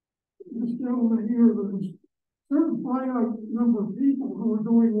this gentleman here, there's a certain finite number of people who are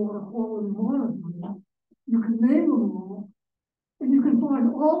doing water quality monitoring. You can name them all, and you can find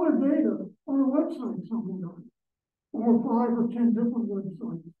all their data on a website somewhere, or 5 or 10 different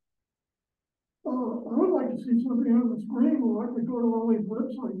websites. I would like to see something on the screen where I could go to all these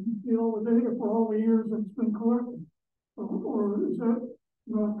websites and see all the data for all the years that's been collected. Or is that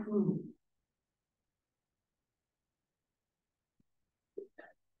not true? I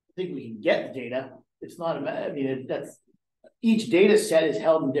think we can get the data. It's not I mean, that's each data set is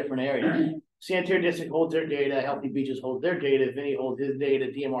held in different areas. Sanitary District holds their data, Healthy Beaches holds their data, Vinny holds his data,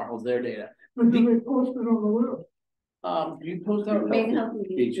 DMR holds their data. But do they post it on the web? You post out Maine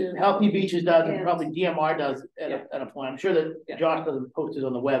Healthy Beaches. Healthy Beaches does, and Yeah. probably DMR does at a point. I'm sure that Yeah. Josh doesn't post it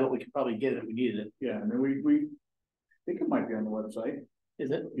on the web, but we could probably get it if we needed it. Yeah, and then we think it might be on the website. Is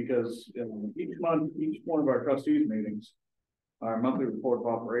it? Because each month, each one of our trustees meetings, our monthly report of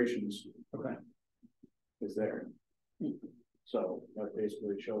operations. Okay. Is there. So that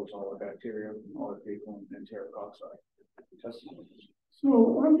basically shows all the bacteria, all the people and enteric oxide.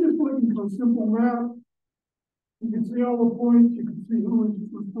 So I'm just looking for simple math. You can see all the points, you can see who is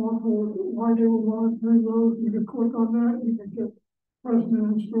responsible, why they were monitoring those, you can click on that, you can get present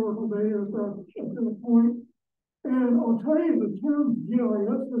and historical data at that point. And I'll tell you, the term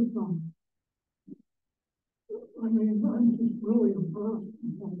GIS system, I mean, I'm just really impressed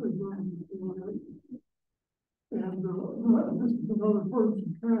with what they've done. And this is another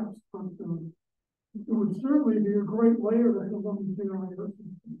person task, but it would certainly be a great layer to have on the GIS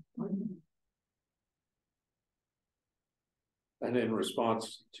system. And in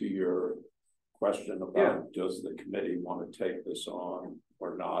response to your question about does the committee want to take this on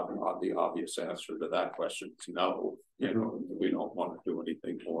or not, the obvious answer to that question is no. You know, we don't want to do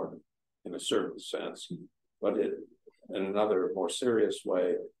anything more in a certain sense, but in another more serious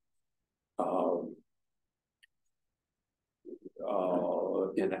way,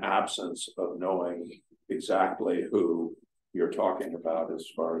 in absence of knowing exactly who you're talking about as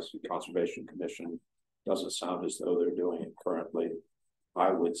far as the Conservation Commission doesn't sound as though they're doing it currently.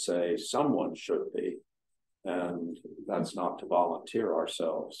 I would say someone should be, and that's not to volunteer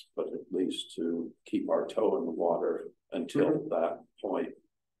ourselves, but at least to keep our toe in the water until that point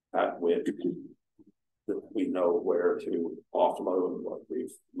at which we know where to offload what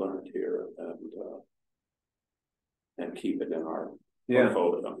we've learned here and keep it in our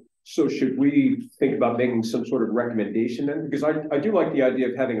portfolio. So should we think about making some sort of recommendation then? Because I do like the idea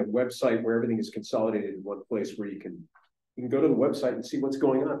of having a website where everything is consolidated in one place where you can go to the website and see what's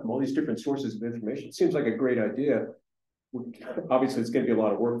going on from all these different sources of information. It seems like a great idea. Obviously, it's going to be a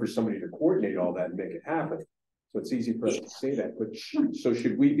lot of work for somebody to coordinate all that and make it happen. So it's easy for us to say that. But so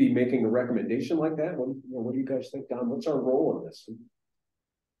should we be making a recommendation like that? What do you guys think, Don? What's our role in this?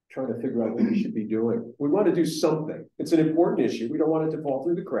 Trying to figure out what we should be doing. We want to do something. It's an important issue. We don't want it to fall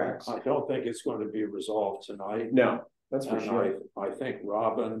through the cracks. I don't think it's going to be resolved tonight. No. That's for And sure. I think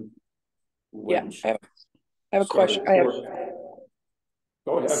Robin. Yeah, when she I have a started question. I have,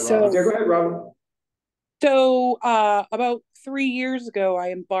 Go ahead, So- Robin. Yeah, go ahead, Robin. so about 3 years ago,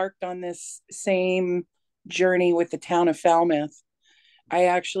 I embarked on this same journey with the town of Falmouth. I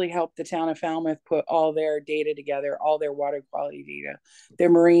actually helped the town of Falmouth put all their data together, all their water quality data, their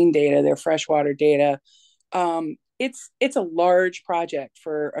marine data, their freshwater data. It's a large project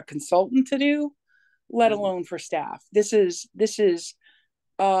for a consultant to do, let alone for staff. This is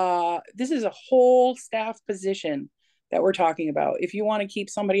a whole staff position that we're talking about. If you want to keep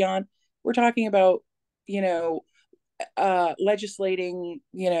somebody on, we're talking about, legislating,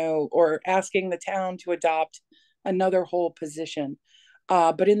 or asking the town to adopt another whole position.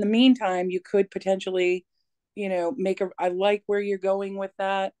 But in the meantime, you could potentially, I like where you're going with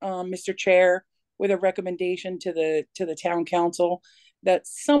that, Mr. Chair, with a recommendation to the town council that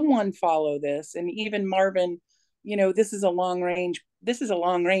someone follow this. And even Marvin, this is a long range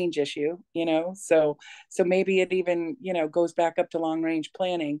issue, so maybe it even, goes back up to long range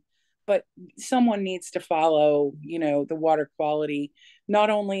planning. But someone needs to follow, the water quality, not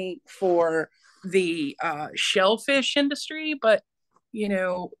only for the shellfish industry, but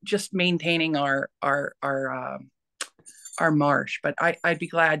just maintaining our marsh. But I'd be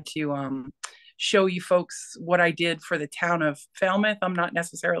glad to show you folks what I did for the town of Falmouth. I'm not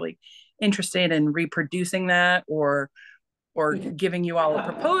necessarily interested in reproducing that or giving you all a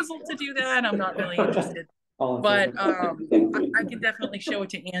proposal to do that. I'm not really interested. But I can definitely show it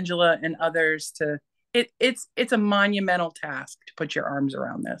to Angela and others it's a monumental task to put your arms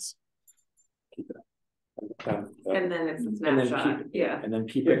around this. And then it's a And then snapshot, keep yeah. And then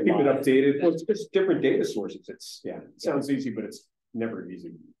keep Yeah, it keep it live. updated. Well, it's different data sources. It sounds easy, but it's never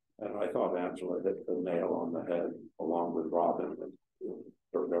easy. And I thought Angela hit the nail on the head along with Robin and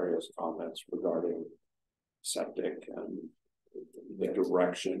her various comments regarding septic and the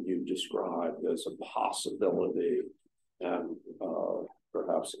direction you described as a possibility and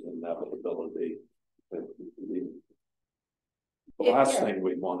perhaps an inevitability. The last thing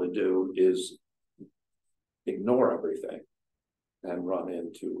we want to do is ignore everything and run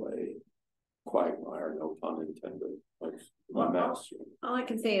into a quagmire, no pun intended, like a mess. All I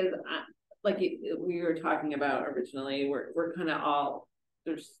can say is, we were talking about originally, we're kind of all,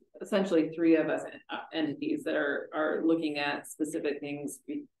 there's essentially 3 of us entities that are looking at specific things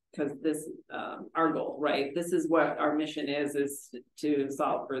because this, our goal, right? This is what our mission is to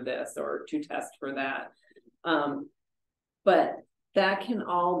solve for this or to test for that. But that can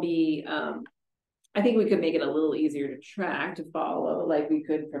all be, I think we could make it a little easier to track, to follow, like we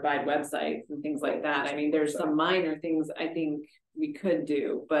could provide websites and things like that. I mean, there's some minor things I think we could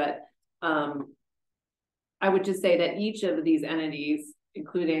do, but I would just say that each of these entities,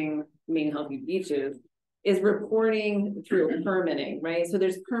 including Maine Healthy Beaches, is reporting through permitting, right? So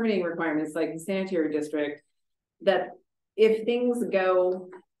there's permitting requirements like the sanitary district that if things go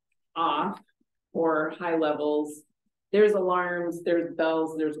off or high levels, there's alarms, there's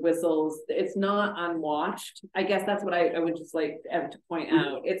bells, there's whistles. It's not unwatched. I guess that's what I would just like to point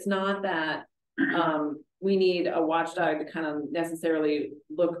out. It's not that we need a watchdog to kind of necessarily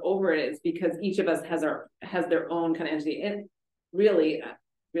look over it. It's because each of us has their own kind of entity. And really,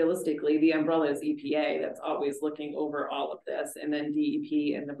 realistically, the umbrella is EPA that's always looking over all of this, and then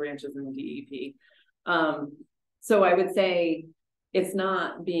DEP and the branches in DEP. So I would say it's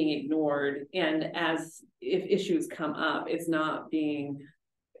not being ignored, and as if issues come up, it's not a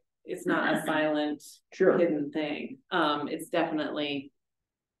silent, hidden thing. It's definitely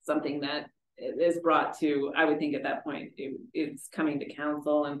something that is brought to, I would think at that point, it's coming to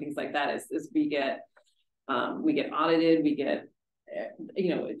council and things like that as we get audited, we get,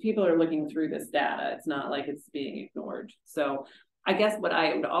 people are looking through this data. It's not like it's being ignored. So I guess what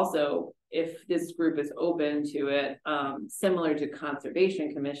I would also, if this group is open to it, similar to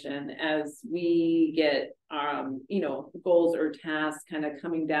Conservation Commission, as we get, goals or tasks kind of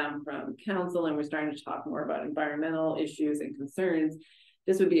coming down from council, and we're starting to talk more about environmental issues and concerns,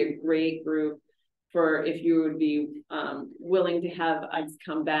 this would be a great group for if you would be willing to have us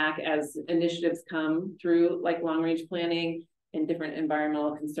come back as initiatives come through, like long range planning and different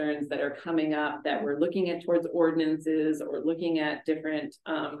environmental concerns that are coming up that we're looking at towards ordinances or looking at different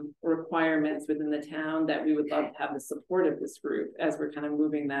requirements within the town, that we would love to have the support of this group as we're kind of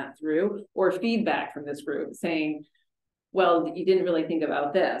moving that through, or feedback from this group saying, well, you didn't really think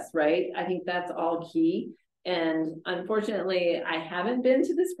about this, right? I think that's all key. And unfortunately, I haven't been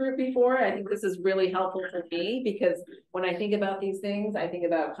to this group before. I think this is really helpful for me because when I think about these things, I think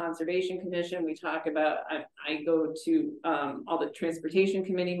about Conservation Commission. We talk about, I go to all the Transportation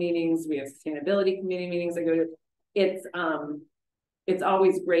Committee meetings. We have Sustainability Committee meetings I go to. it's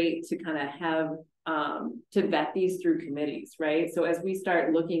always great to kind of have, to vet these through committees, right? So as we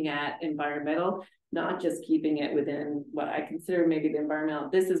start looking at environmental, not just keeping it within what I consider maybe the environmental,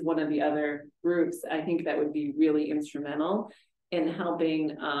 this is one of the other groups I think that would be really instrumental in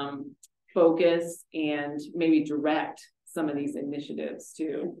helping focus and maybe direct some of these initiatives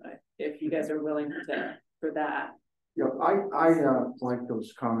too, if you guys are willing for that. Yeah, I like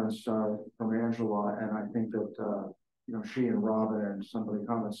those comments from Angela, and I think that she and Robin and some of the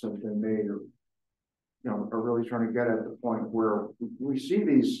comments that have been made are really trying to get at the point where we see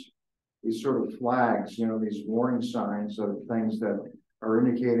these sort of flags, these warning signs of things that are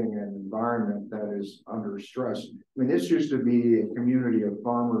indicating an environment that is under stress. I mean, this used to be a community of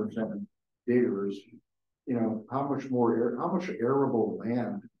farmers and daters. How much arable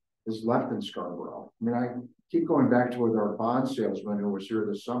land is left in Scarborough? I mean, I keep going back to with our bond salesman who was here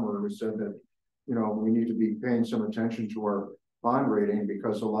this summer, who said that, we need to be paying some attention to our bond rating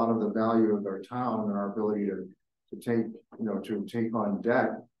because a lot of the value of our town and our ability to take on debt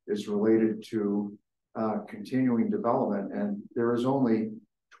is related to continuing development. And there is only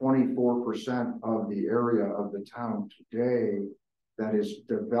 24% of the area of the town today that is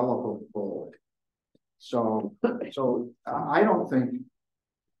developable. So I don't think,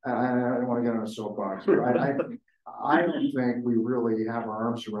 I don't want to get on a soapbox, but I don't think we really have our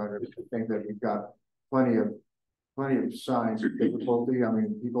arms around it. I think that we've got plenty of signs of difficulty. I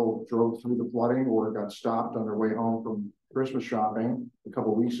mean, people drove through the flooding or got stopped on their way home from Christmas shopping a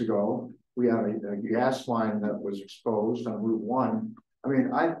couple of weeks ago. We had a gas line that was exposed on Route 1. I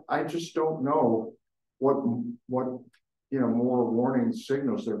mean, I just don't know what more warning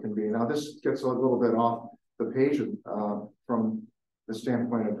signals there can be. Now, this gets a little bit off the page from the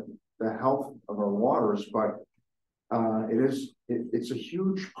standpoint of the health of our waters, but it's a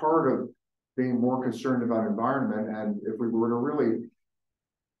huge part of being more concerned about environment. And if we were to really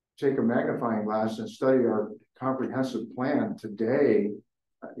take a magnifying glass and study our comprehensive plan today,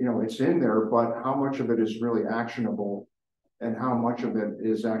 it's in there, but how much of it is really actionable and how much of it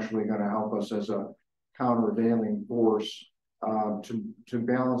is actually going to help us as a countervailing force to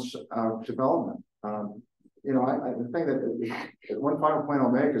balance development. The thing that one final point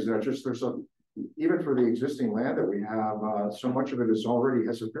I'll make is that even for the existing land that we have, so much of it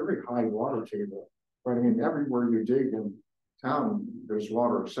has a very high water table, right? I mean, everywhere you dig in town, there's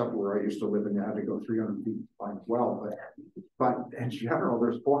water, except where I used to live and you had to go 300 feet to find a well. But in general,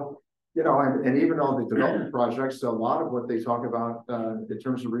 there's and even all the development projects, a lot of what they talk about in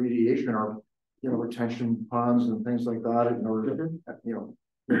terms of remediation are, retention ponds and things like that in order to,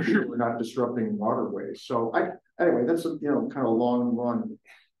 make sure we're not disrupting waterways. So anyway, that's a, kind of a long run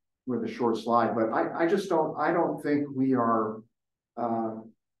with a short slide, but I don't think we are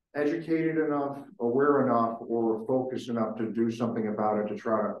educated enough, aware enough, or focused enough to do something about it to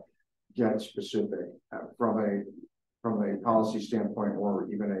try to get specific from a policy standpoint, or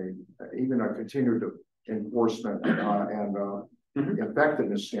even a continued enforcement and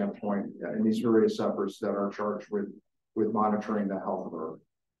effectiveness standpoint in these various efforts that are charged with monitoring the health of our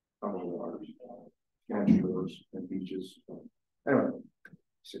waters and shores and beaches. Anyway,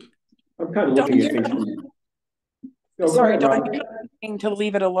 I'm kind of looking at things. Sorry, Don, you're saying to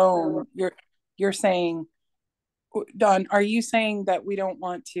leave it alone. You're saying, Don, are you saying that we don't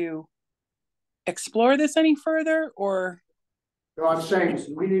want to explore this any further, or? No, I'm saying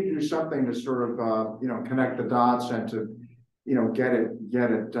we need to do something to sort of connect the dots and to get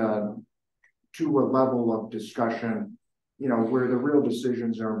it to a level of discussion where the real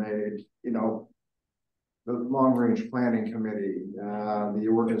decisions are made. The long range planning committee, the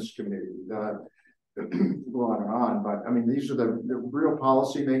ordinance committee, go on and on. But I mean, these are the real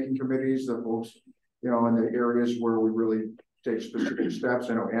policy making committees, the folks, in the areas where we really take specific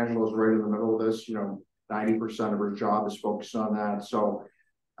steps. I know Angela's right in the middle of this, 90% of her job is focused on that. So,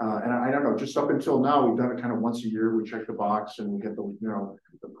 and I don't know, just up until now, we've done it kind of once a year. We check the box and we get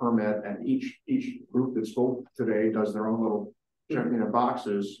the permit, and each group that spoke today does their own little checking of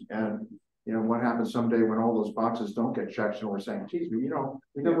boxes. And what happens someday when all those boxes don't get checked, and we're saying, geez, we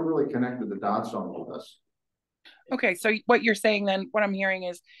never really connected the dots on all this. Okay, so what you're saying then, what I'm hearing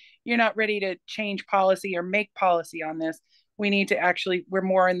is you're not ready to change policy or make policy on this. We need to we're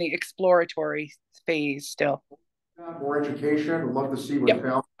more in the exploratory phase still. More education. I'd love to see what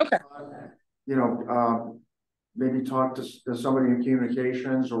Val, okay. Maybe talk to somebody in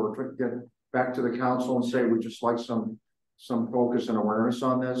communications, or get back to the council and say, we'd just like some focus and awareness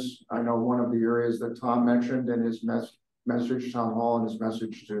on this. I know one of the areas that Tom mentioned in his message, Tom Hall, and his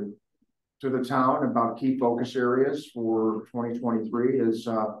message to the town about key focus areas for 2023 is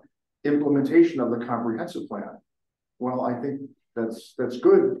implementation of the comprehensive plan. well, I think that's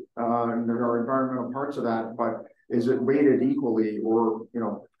good, and there are environmental parts of that, but is it weighted equally or, you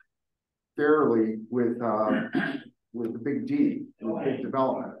know, fairly with the big D, with big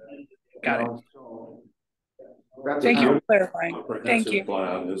development? Got it. So that's Thank you how- for clarifying. Thank Comprehensive you.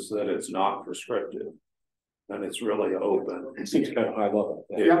 plan is that it's not prescriptive. And it's really open. It seems kind of high level.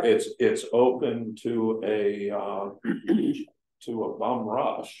 Yeah. It's open to a bum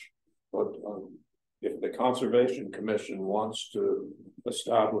rush, but if the Conservation Commission wants to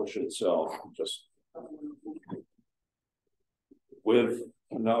establish itself, just with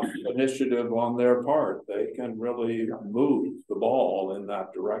enough initiative on their part, they can really move the ball in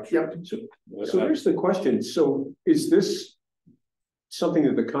that direction. Yep. So here's the question. So is this something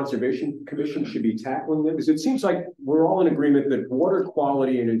that the Conservation Commission should be tackling then? Because it seems like we're all in agreement that water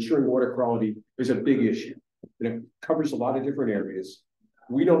quality and ensuring water quality is a big issue. And it covers a lot of different areas.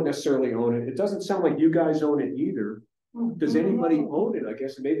 We don't necessarily own it. It doesn't sound like you guys own it either. Does anybody own it? I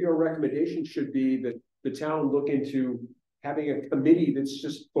guess maybe our recommendation should be that the town look into having a committee that's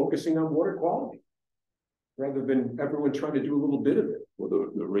just focusing on water quality, rather than everyone trying to do a little bit of it. Well,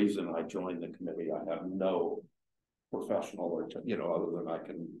 the reason I joined the committee, I have no professional or, you know, other than I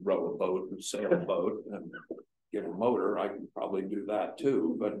can row a boat and sail a boat and get a motor, I can probably do that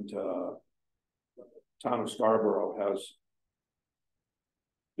too. But town of Scarborough has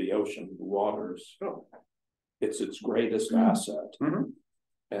the ocean, the waters. It's its greatest asset.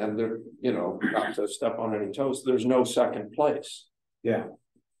 And there, you know, not to step on any toes, there's no second place. Yeah.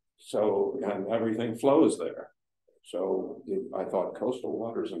 So, and everything flows there. So I thought coastal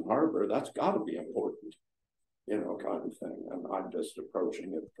waters and harbor, that's got to be important, you know, kind of thing. And I'm just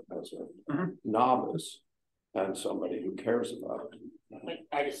approaching it as a novice and somebody who cares about it.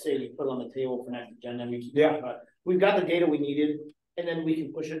 I just say we put it on the table for next agenda. We've got the data we needed, and then we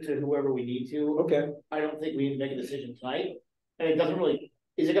can push it to whoever we need to. Okay. I don't think we need to make a decision tonight. And it doesn't really,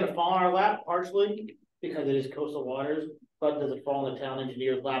 is it gonna fall on our lap partially because it is coastal waters? But does it fall in the town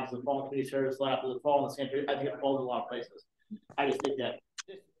engineer's lap? Does it fall in community service lap? Does it fall in the sanitary? I think it falls in a lot of places. I just think that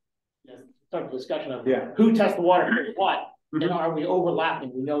start the discussion of who tests the water for what, and are we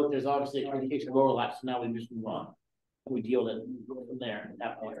overlapping? We know that there's obviously a communication of overlap, so now we just move on. We deal with it from there at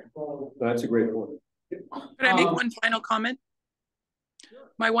that point. That's a great point. Could I make one final comment?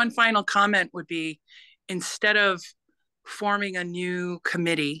 My one final comment would be, instead of forming a new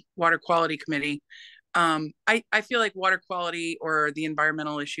committee, water quality committee, I feel like water quality or the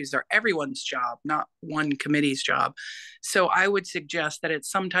environmental issues are everyone's job, not one committee's job. So I would suggest that it's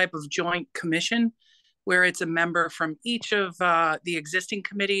some type of joint commission where it's a member from each of the existing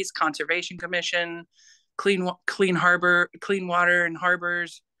committees: Conservation Commission, Clean Water and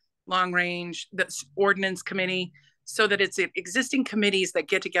Harbors, Long Range, the Ordinance Committee, so that it's existing committees that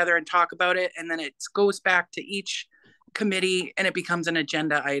get together and talk about it, and then it goes back to each committee and it becomes an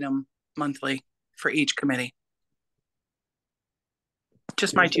agenda item monthly for each committee.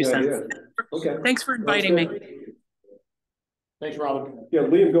 Just my 2 cents. Okay. Thanks for inviting me. Thanks, Robin. Yeah,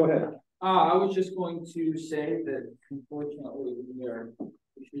 Liam, go ahead. I was just going to say that unfortunately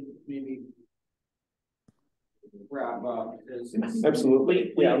we should maybe wrap up.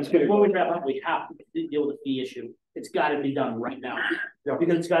 Absolutely. Yeah, before we wrap up, we have to deal with the fee issue. It's got to be done right now.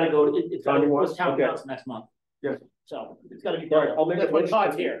 Because it's got to go. It's got to go to town council next month. Yes. So it's got to be done. I'll make That's a why motion.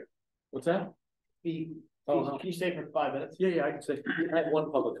 Todd's here. What's that? Can you stay for 5 minutes? Yeah, I can say, I have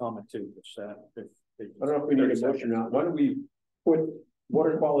one public comment too, which, I don't know if we need a motion or not. Why don't we put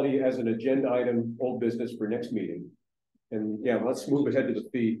water quality as an agenda item, old business for next meeting? And yeah, let's move ahead to the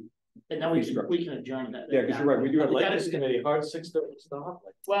fee. And then we can adjourn that. Yeah, because you're right, we do have. like this committee, hard 6:30 stop.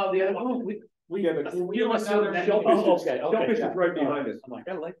 Well, the other one, we Yeah, but you know, Shellfish is right behind us. I'm like,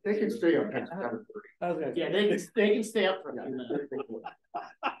 I like. They can stay up. yeah, they can stay up for a few minutes.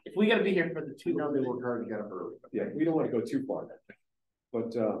 If we gotta be here for the 2 They work hard to get up early. Yeah, we don't want to go too far.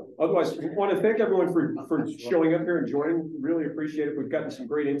 But otherwise, we want to thank everyone for showing up here and joining. Really appreciate it. We've gotten some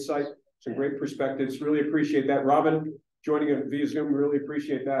great insight, some great perspectives. Really appreciate that. Robin, joining us via Zoom, really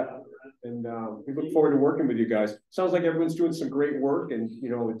appreciate that. And we look forward to working with you guys. Sounds like everyone's doing some great work, and you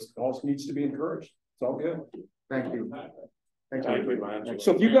know, it all needs to be encouraged. It's all good. Thank you. Thank you, man.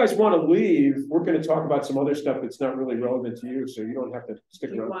 So if you guys want to leave, we're going to talk about some other stuff that's not really relevant to you, so you don't have to stick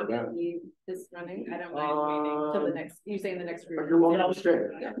Do you around for want me that. to leave this running? I don't mind waiting till the next, you saying the next group? You're welcome to stay.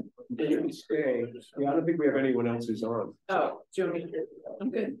 You can stay. Yeah, I don't think we have anyone else who's on. Oh, do you want me to? I'm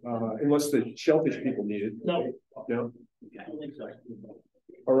good. Unless the Shellfish people need it. No. No. I don't think so.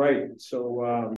 All right, so